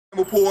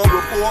people poor.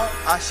 We're poor.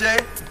 Ashe.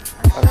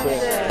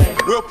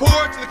 We're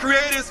poor to the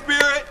creative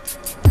spirit,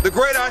 the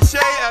great Ashe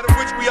out of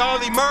which we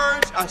all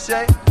emerge.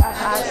 Ashe.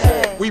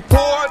 We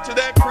pour to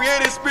that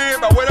creative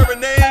spirit by whatever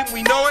name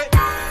we know it,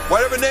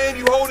 whatever name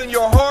you hold in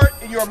your heart,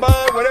 in your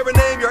mind, whatever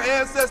name your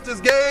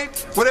ancestors gave,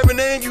 whatever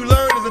name you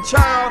learned as a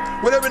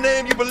child, whatever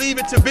name you believe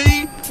it to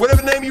be,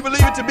 whatever name you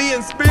believe it to be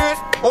in spirit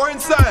or in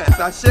science.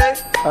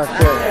 Ashe.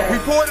 We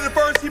pour to the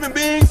first human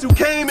beings who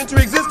came into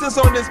existence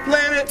on this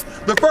planet,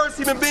 the first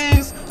human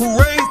beings who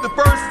raised the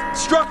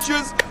first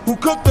structures, who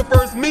cooked the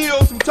first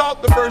meals, who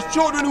taught the first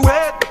children, who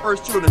had the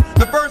first children,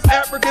 the first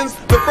Africans,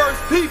 the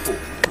first people,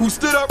 who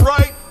stood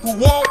upright, who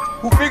walked,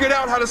 who figured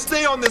out how to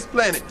stay on this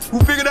planet, who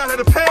figured out how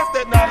to pass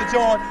that knowledge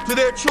on to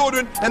their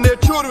children and their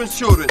children's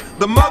children,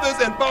 the mothers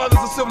and fathers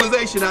of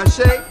civilization. Ashe.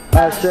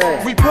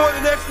 We pour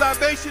the next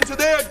libation to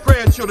their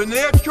grandchildren and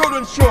their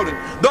children's children,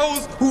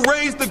 those who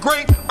raised the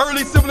great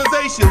early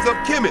civilizations of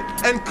Kemet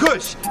and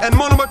Kush and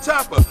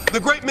Monomotapa, the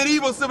great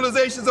medieval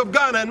civilizations of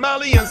Ghana and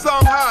Mali and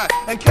Songhai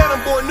and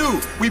Kanem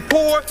Bornu. We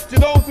pour to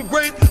those who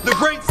the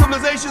great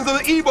civilizations of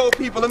the Igbo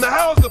people and the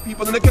Hausa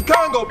people and the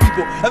Kikongo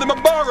people and the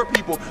Mambara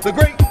people, the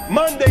great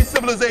Mande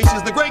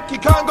civilizations, the great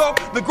Kikongo,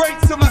 the great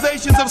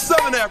civilizations of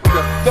Southern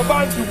Africa, the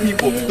Bantu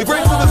people, the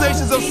great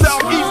civilizations of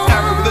Southeast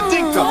Africa, the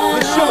Dinka,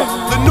 the Shilluk,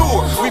 the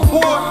Noor. We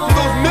pour to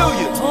those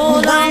millions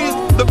who raised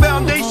the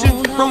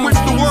foundation from which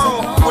the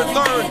world would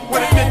learn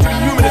what it meant to be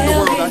human in the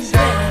world.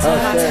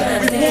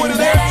 We pour to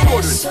their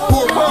children who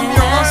were upon the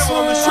arrival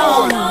on the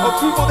shores of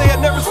people they had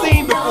never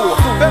seen before,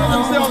 found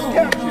themselves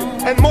captured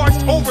and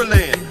marched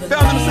overland,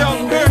 found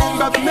themselves perishing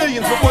by the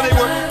millions before they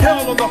were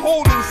held on the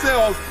holding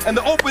cells and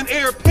the open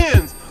air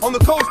pens on the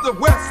coast of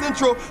West,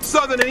 Central,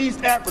 Southern, and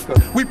East Africa.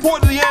 We pour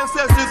to the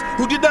ancestors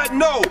who did not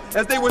know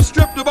as they were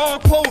stripped of all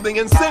clothing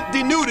and sent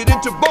denuded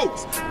into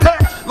boats,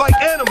 packed like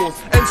animals,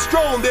 and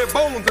strewn their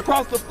bones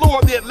across the floor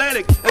of the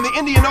Atlantic and the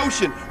Indian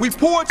Ocean. We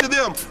pour to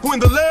them who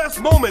in the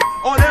last moment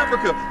on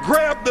Africa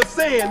grabbed the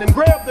sand and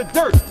grabbed the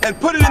dirt and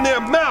put it in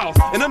their mouths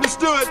and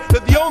understood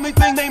that the only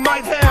thing they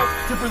might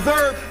have to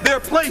preserve their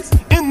place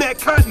in that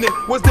continent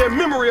was their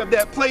memory of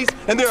that place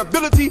and their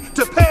ability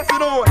to pass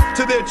it on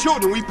to their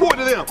children. We pour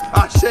to them.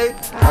 Ashe.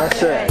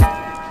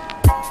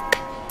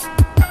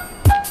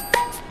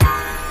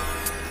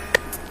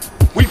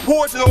 We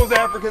pour to those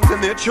Africans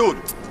and their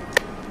children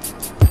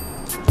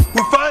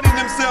who finding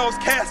themselves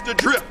cast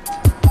adrift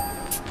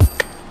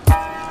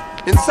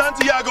in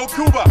Santiago,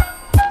 Cuba,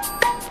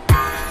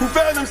 who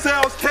found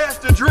themselves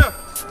cast adrift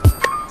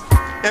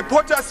in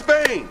Porto,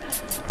 Spain,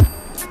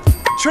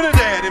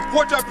 Trinidad, and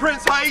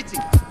Port-au-Prince, Haiti,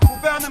 who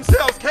found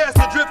themselves cast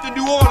adrift in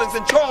New Orleans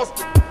and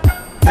Charleston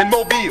and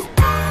Mobile,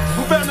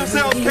 who found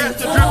themselves cast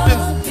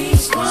adrift in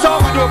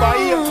Salvador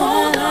Bahia,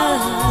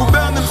 who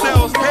found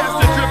themselves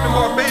cast adrift in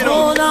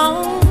Barbados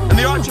and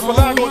the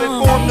archipelago that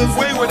formed the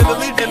Wayward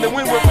and the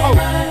Windward Coast.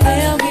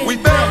 We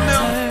found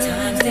them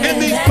in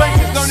these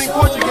places learning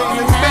Portuguese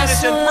and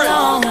Spanish and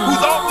French,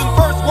 whose often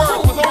first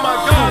words was, "Oh my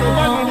God, oh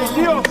my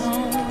Dios,"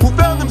 who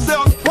found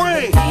themselves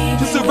praying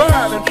to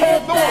survive and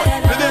pass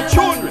on to their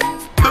children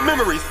the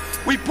memories.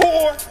 We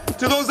pour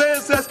to those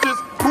ancestors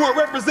who are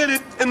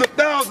represented in the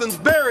thousands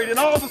buried in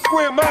all the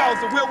square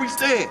miles of where we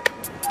stand,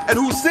 and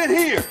who sit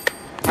here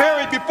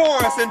buried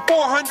before us in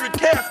 400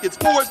 caskets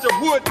forged of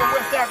wood from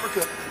West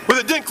Africa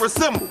with Adinkra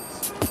symbols.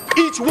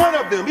 Each one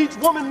of them, each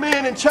woman,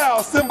 man, and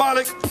child,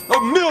 symbolic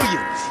of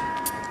millions.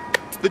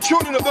 The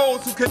children of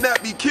those who could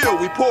not be killed.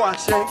 We pour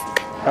Ashe.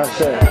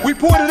 We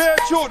pour to their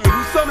children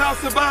who somehow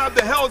survived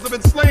the hells of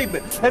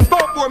enslavement and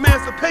fought for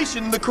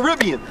emancipation in the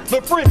Caribbean,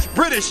 the French,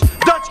 British,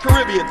 Dutch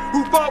Caribbean,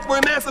 who fought for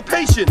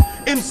emancipation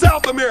in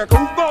South America,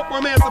 who fought for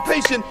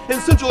emancipation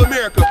in Central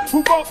America,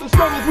 who fought the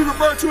struggles we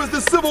refer to as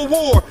the Civil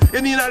War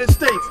in the United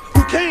States,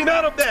 who came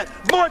out of that,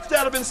 marched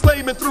out of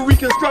enslavement through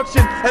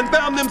Reconstruction, and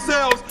found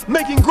themselves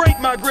making great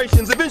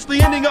migrations,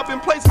 eventually ending up in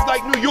places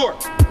like New York.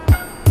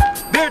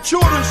 Their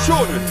children's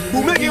children,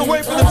 who making a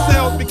way for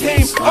themselves,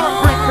 became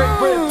our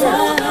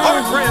great-great-grandparents,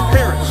 our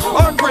grandparents,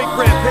 our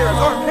great-grandparents,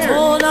 our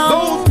parents.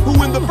 Those who,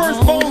 when the first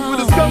bones were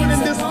discovered in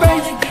this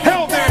space,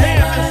 held their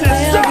hands and said,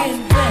 "Stop!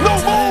 No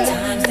more!"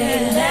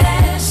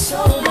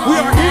 We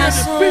are here to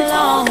speak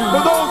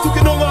for those who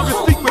can no longer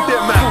speak with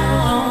their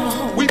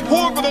mouth. We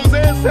pour for those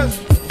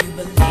ancestors.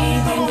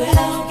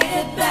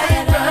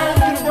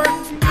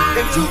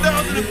 In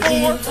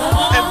 2004,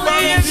 and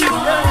followed these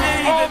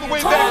families all the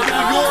way back to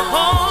New York.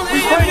 We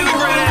pray to the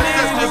great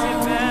ancestors,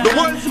 the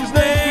ones whose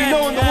names we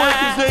know and the ones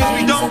whose names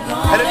we don't.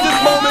 And at this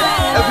moment,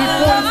 as we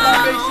pour this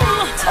libation,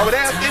 I would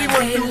ask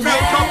anyone who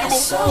feels comfortable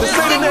to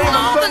say the name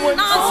of someone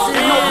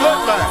in your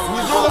bloodline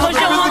who's no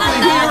longer physically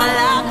here,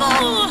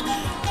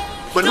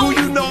 but who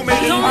you know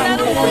made it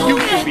possible for you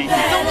to be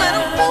here.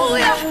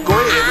 Go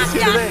ahead, let's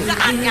hear the name.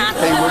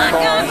 Hey, what's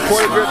called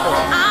Porter Griffin.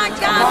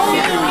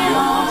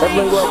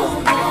 Everybody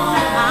welcome.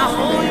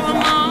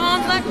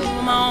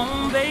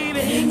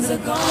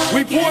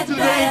 We pour to the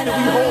names that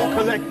we hold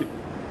collective.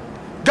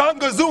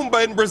 Ganga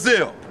Zumba in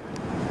Brazil.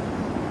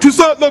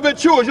 Toussaint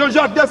Louverture,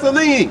 Jean-Jacques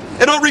Dessalines,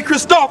 and Henri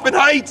Christophe in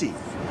Haiti.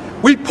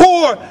 We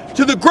pour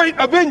to the great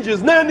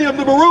Avengers, Nanny of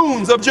the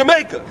Maroons of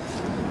Jamaica.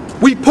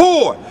 We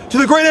pour to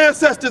the great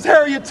ancestors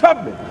Harriet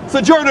Tubman,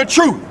 Sojourner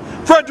Truth,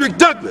 Frederick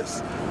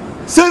Douglass.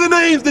 Say the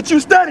names that you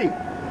study.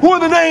 Who are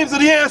the names of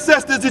the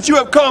ancestors that you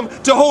have come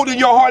to hold in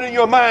your heart and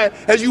your mind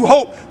as you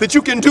hope that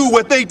you can do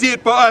what they did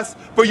for us,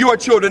 for your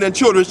children and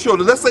children's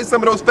children? Let's say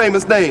some of those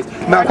famous names.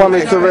 Malcolm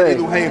X,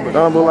 Lou Hamer,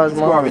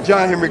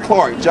 John Henry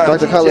Clark, John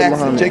G.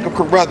 Jackson, Jacob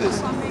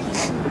Carruthers.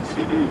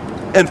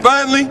 And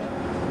finally,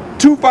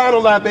 two final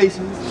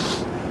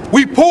libations.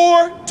 We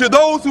pour to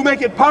those who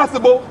make it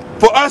possible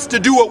for us to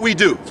do what we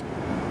do.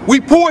 We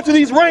pour to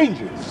these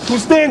rangers who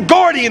stand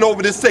guardian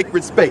over this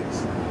sacred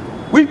space.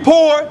 We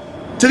pour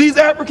to these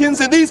Africans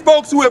and these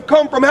folks who have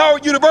come from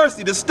Howard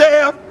University, the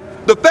staff,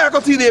 the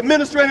faculty, the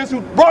administrators who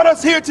brought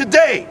us here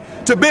today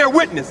to bear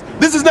witness.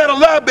 This is not a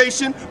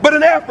libation, but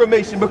an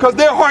affirmation, because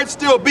their hearts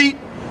still beat,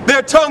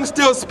 their tongues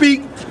still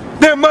speak,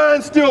 their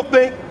minds still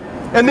think,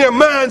 and their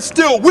minds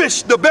still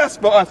wish the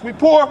best for us. We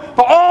pour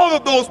for all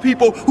of those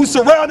people who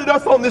surrounded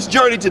us on this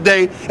journey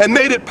today and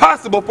made it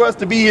possible for us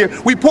to be here.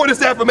 We pour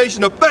this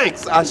affirmation of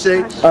thanks, Ashe.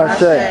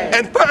 Ashe.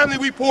 And finally,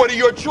 we pour to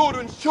your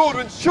children's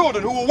children's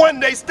children who will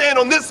one day stand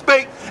on this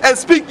space and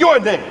speak your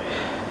name.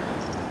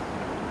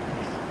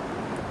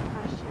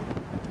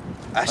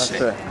 Ashe.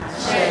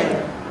 Ashe.